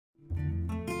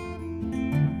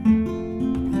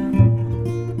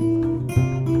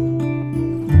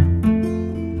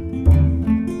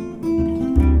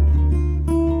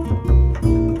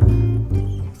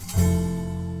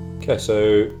Okay,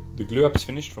 so the glue up's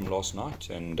finished from last night,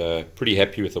 and pretty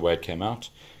happy with the way it came out.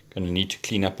 Going to need to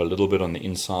clean up a little bit on the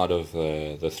inside of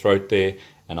the throat there,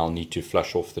 and I'll need to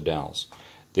flush off the dowels.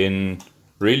 Then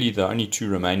really the only two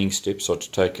remaining steps are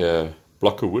to take a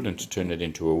block of wood and to turn it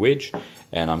into a wedge,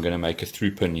 and I'm going to make a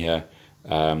through pin here,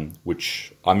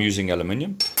 which I'm using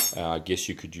aluminium. I guess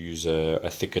you could use a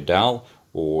thicker dowel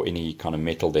or any kind of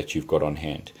metal that you've got on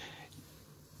hand.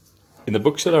 In the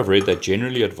books that I've read, they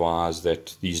generally advise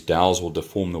that these dowels will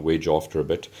deform the wedge after a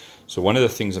bit. So one of the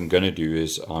things I'm going to do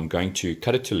is I'm going to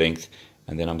cut it to length,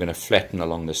 and then I'm going to flatten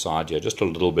along the side here just a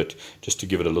little bit, just to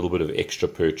give it a little bit of extra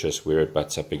purchase where it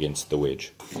butts up against the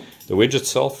wedge. The wedge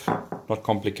itself, not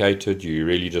complicated. You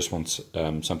really just want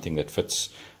something that fits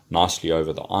nicely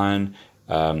over the iron.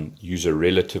 Use a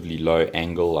relatively low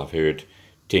angle. I've heard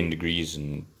 10 degrees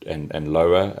and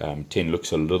lower. 10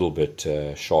 looks a little bit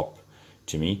sharp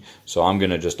to me, so I'm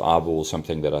going to just eyeball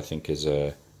something that I think is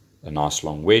a nice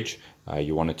long wedge.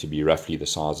 You want it to be roughly the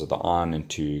size of the iron and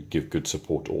to give good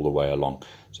support all the way along.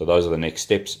 So those are the next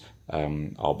steps.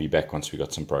 I'll be back once we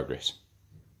got some progress.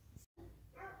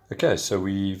 Okay, so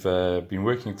we've been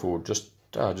working for just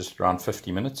around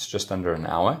 50 minutes, just under an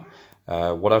hour.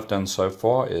 What I've done so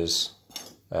far is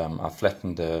I've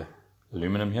flattened the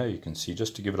aluminum here. You can see,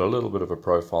 just to give it a little bit of a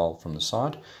profile from the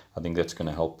side. I think that's going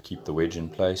to help keep the wedge in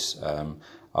place.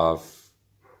 I've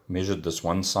measured this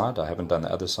one side. I haven't done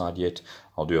the other side yet.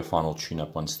 I'll do a final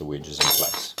tune-up once the wedge is in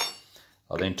place.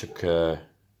 I then took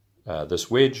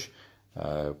this wedge,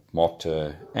 marked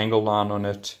an angle line on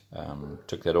it,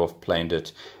 took that off, planed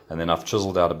it, and then I've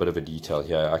chiseled out a bit of a detail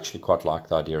here. I actually quite like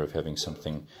the idea of having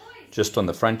something just on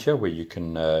the front here where you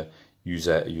can use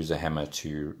a hammer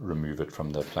to remove it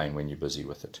from the plane when you're busy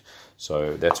with it.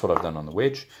 So that's what I've done on the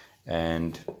wedge,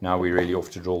 and now we're really off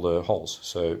to drill the holes.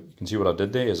 So you can see what I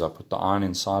did there is I put the iron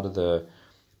inside of the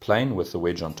plane with the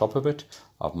wedge on top of it.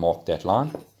 I've marked that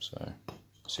line, so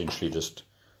essentially just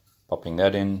popping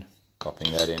that in,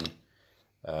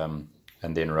 and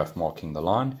then rough marking the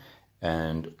line.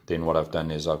 And then what I've done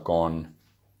is I've gone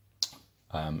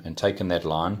and taken that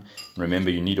line. Remember,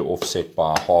 you need to offset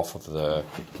by half of the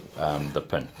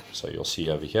pin. So you'll see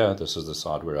over here, this is the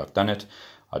side where I've done it.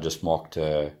 I just marked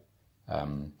a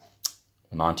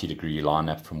 90-degree line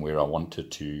up from where I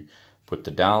wanted to put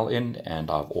the dowel in, and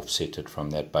I've offset it from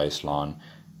that baseline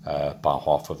by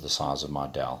half of the size of my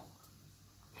dowel.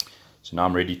 So now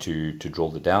I'm ready to drill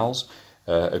the dowels.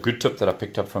 A good tip that I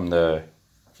picked up from the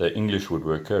English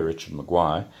woodworker, Richard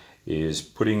Maguire, is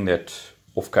putting that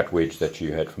off-cut wedge that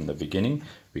you had from the beginning.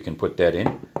 We can put that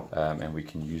in, and we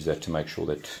can use that to make sure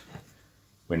that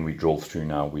when we drill through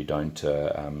now, we don't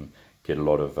get a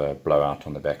lot of blowout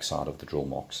on the back side of the drill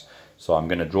marks. So I'm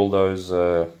going to drill those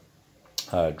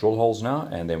drill holes now,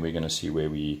 and then we're going to see where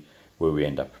we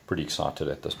end up. Pretty excited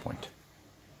at this point.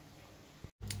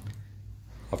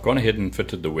 I've gone ahead and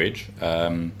fitted the wedge.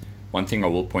 One thing I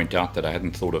will point out that I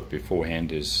hadn't thought of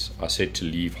beforehand is I said to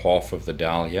leave half of the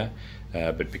dowel here,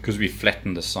 but because we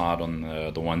flattened the side on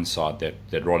the one side,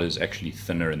 that rod is actually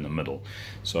thinner in the middle.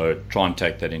 So try and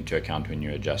take that into account when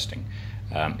you're adjusting.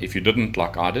 If you didn't,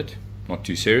 like I did, not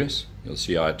too serious, you'll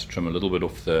see I had to trim a little bit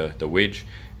off the wedge,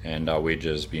 and our wedge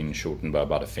has been shortened by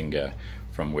about a finger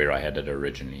from where I had it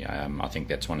originally. I think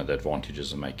that's one of the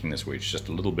advantages of making this wedge just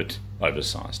a little bit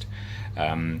oversized.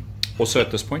 Also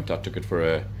at this point I took it for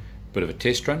a bit of a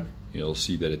test run. You'll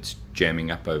see that it's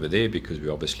jamming up over there because we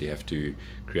obviously have to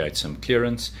create some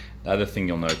clearance. The other thing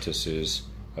you'll notice is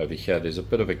over here there's a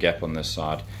bit of a gap on this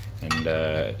side, and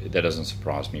that doesn't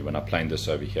surprise me. When I planed this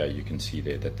over here, you can see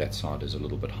there that side is a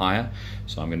little bit higher.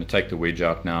 So I'm going to take the wedge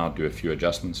out now, do a few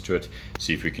adjustments to it,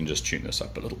 see if we can just tune this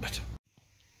up a little bit.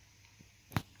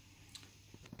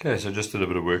 Okay, so just did a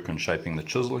bit of work on shaping the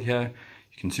chisel here.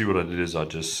 You can see what I did is I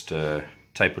just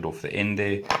tapered off the end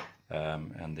there,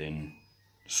 and then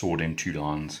sawed in 2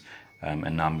 lines,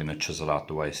 and now I'm going to chisel out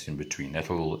the waste in between. That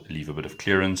will leave a bit of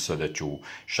clearance so that your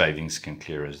shavings can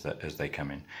clear as they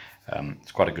come in.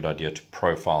 It's quite a good idea to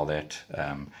profile that,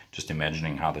 just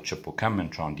imagining how the chip will come,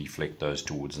 and try and deflect those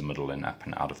towards the middle and up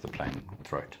and out of the plane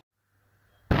throat.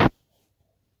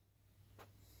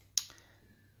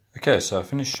 Okay, so I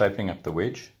finished shaping up the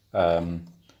wedge. The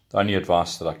only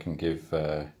advice that I can give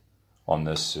on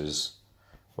this is,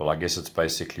 well, I guess it's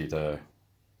basically the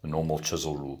normal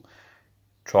chisel rule.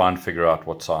 Try and figure out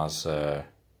what size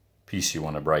piece you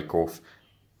want to break off.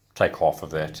 Take half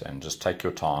of that and just take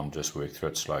your time, just work through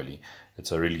it slowly.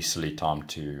 It's a really silly time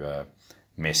to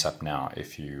mess up now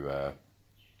if you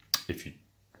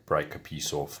break a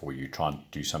piece off, or you try and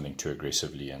do something too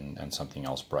aggressively and something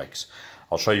else breaks.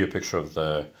 I'll show you a picture of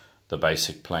the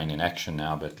basic plane in action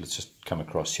now, but let's just come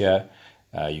across here,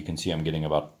 You can see I'm getting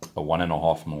about a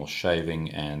 1.5 mil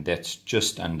shaving, and that's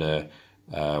just under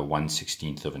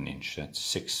 1/16 of an inch. That's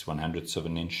 6/100ths of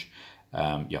an inch.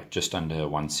 Yeah, just under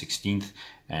 1/16,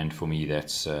 and for me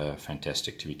that's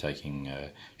fantastic to be taking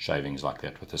shavings like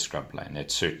that with a scrub blade.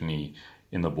 That's certainly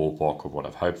in the ballpark of what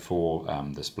I've hoped for.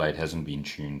 This blade hasn't been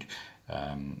tuned,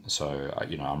 so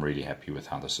you know, I'm really happy with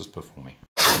how this is performing.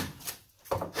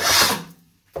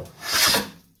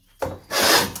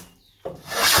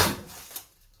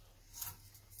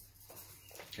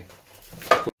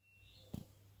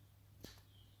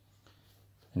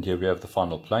 And here we have the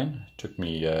final plane. It took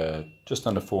me just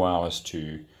under 4 hours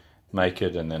to make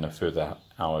it, and then a further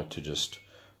hour to just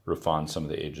refine some of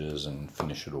the edges and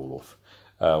finish it all off.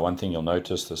 One thing you'll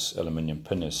notice, this aluminium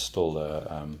pin is still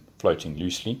floating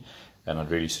loosely, and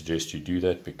I'd really suggest you do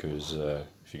that, because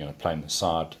if you're going to plane the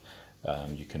side,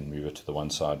 you can move it to the one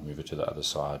side, move it to the other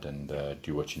side, and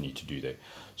do what you need to do there.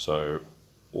 So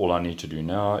all I need to do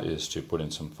now is to put in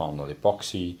some final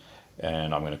epoxy,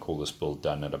 and I'm going to call this build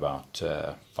done at about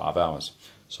 5 hours.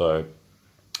 So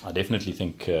I definitely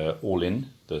think all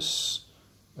in, this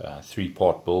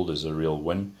 3-part build is a real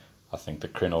win. I think the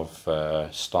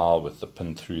Krenov style with the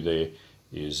pin through there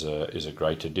is a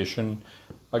great addition.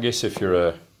 I guess if you're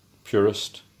a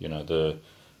purist, you know, the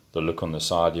look on the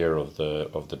side here of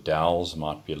the dowels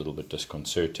might be a little bit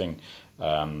disconcerting,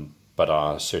 but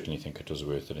I certainly think it was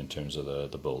worth it in terms of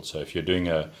the build. So if you're doing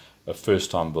a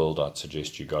first time build, I'd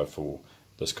suggest you go for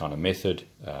this kind of method.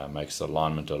 Makes the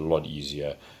alignment a lot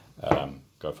easier.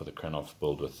 Go for the Krenov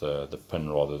build with the pin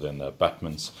rather than the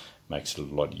abutments. Makes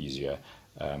it a lot easier.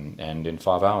 And in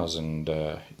 5 hours and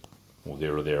or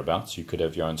there or thereabouts, you could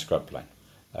have your own scrub plane.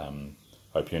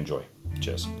 Hope you enjoy.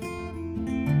 Cheers.